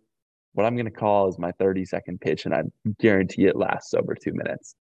you what I'm going to call is my 30-second pitch, and I guarantee it lasts over 2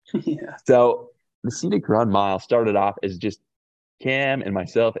 minutes. Yeah. So the Scenic Run Mile started off as just Cam and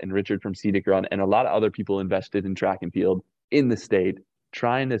myself and Richard from Scenic Run and a lot of other people invested in track and field in the state,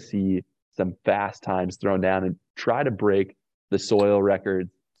 trying to see some fast times thrown down and try to break the soil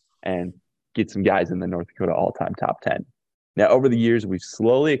records and get some guys in the North Dakota all-time top 10. Now, over the years, we've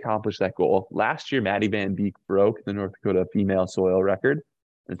slowly accomplished that goal. Last year, Maddie Van Beek broke the North Dakota female soil record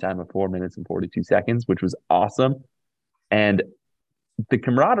in a time of 4 minutes and 42 seconds, which was awesome. And the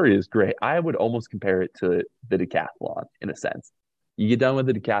camaraderie is great. I would almost compare it to the decathlon in a sense. You get done with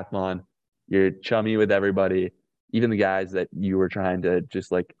the decathlon, you're chummy with everybody, even the guys that you were trying to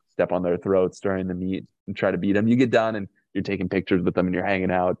just step on their throats during the meet and try to beat them. You get done and you're taking pictures with them and you're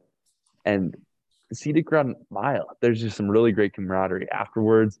hanging out. And the Scenic Run Mile, there's just some really great camaraderie.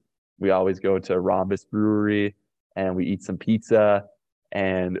 Afterwards, we always go to Rhombus Brewery and we eat some pizza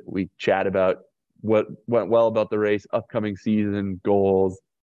and we chat about what went well about the race, upcoming season, goals,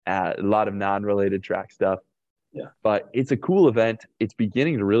 a lot of non-related track stuff. Yeah. But it's a cool event. It's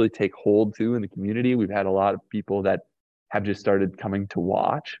beginning to really take hold too in the community. We've had a lot of people that have just started coming to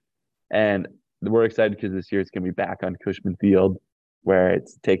watch. And we're excited because this year it's going to be back on Cushman Field where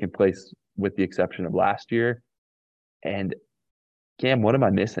it's taken place with the exception of last year. And Cam, what am I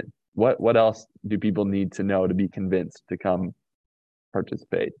missing? What else do people need to know to be convinced to come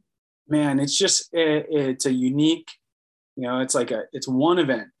participate? Man, it's just it's a unique, it's one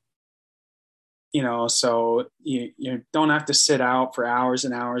event, so you don't have to sit out for hours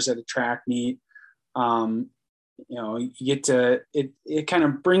and hours at a track meet. you get to it kind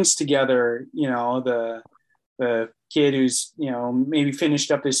of brings together, the kid who's, maybe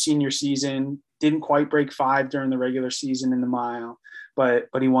finished up his senior season, didn't quite break 5 during the regular season in the mile, but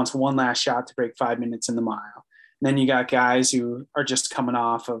he wants one last shot to break 5 minutes in the mile. And then you got guys who are just coming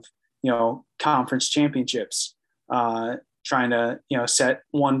off of, conference championships, trying to, set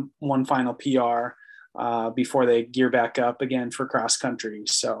one final PR before they gear back up again for cross country.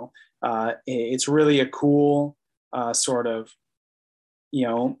 So it's really a cool sort of,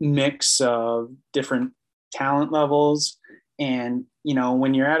 mix of different talent levels. And,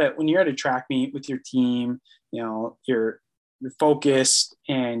 when you're at a track meet with your team, you're focused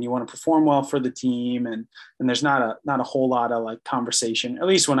and you want to perform well for the team. And there's not a whole lot of like conversation, at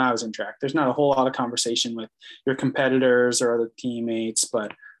least when I was in track, there's not a whole lot of conversation with your competitors or other teammates,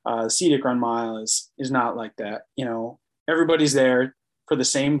 but Scenic Run Mile is not like that. Everybody's there for the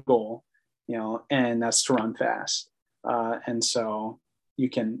same goal, and that's to run fast. And so you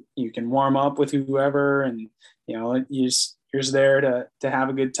can warm up with whoever, and, you're just there to have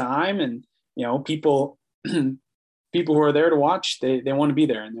a good time. And, people who are there to watch, they want to be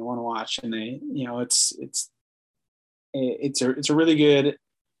there and they want to watch, and they, it's a really good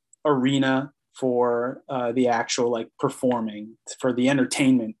arena for the actual like performing, for the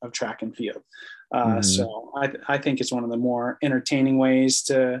entertainment of track and field. So I think it's one of the more entertaining ways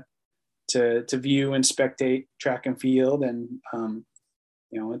to view and spectate track and field. And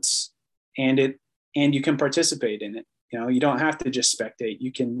and you can participate in it. You don't have to just spectate.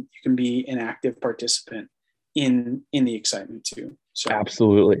 You can be an active participant in the excitement too. So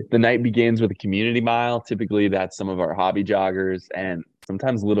Absolutely. The night begins with a community mile. Typically that's some of our hobby joggers and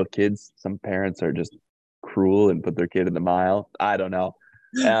sometimes little kids. Some parents are just cruel and put their kid in the mile. I don't know.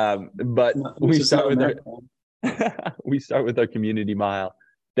 But we start with our community mile.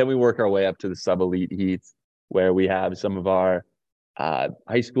 Then we work our way up to the sub-elite heats, where we have some of our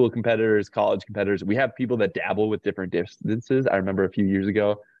high school competitors, college competitors. We have people that dabble with different distances. I remember a few years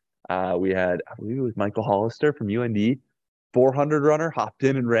ago, we had, I believe it was Michael Hollister from UND, 400 runner, hopped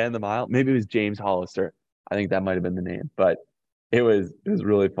in and ran the mile. Maybe it was James Hollister. I think that might have been the name, but it was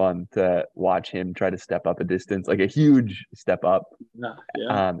really fun to watch him try to step up a distance, like a huge step up.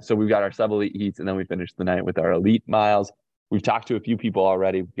 Yeah. So we've got our sub-elite heats, and then we finish the night with our elite miles. We've talked to a few people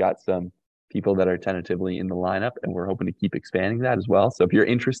already. We've got some people that are tentatively in the lineup, and we're hoping to keep expanding that as well. So if you're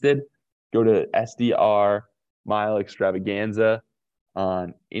interested, go to SDR Mile Extravaganza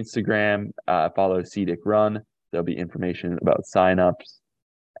on Instagram, follow CDIC Run. There'll be information about signups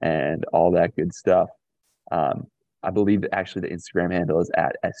and all that good stuff. I believe that actually the Instagram handle is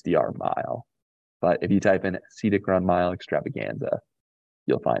at SDR Mile. But if you type in CDIC Run Mile Extravaganza,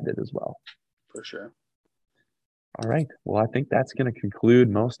 you'll find it as well. For sure. All right. Well, I think that's going to conclude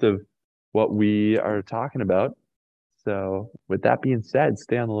most of what we are talking about. So with that being said,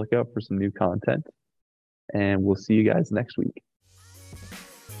 stay on the lookout for some new content, and we'll see you guys next week.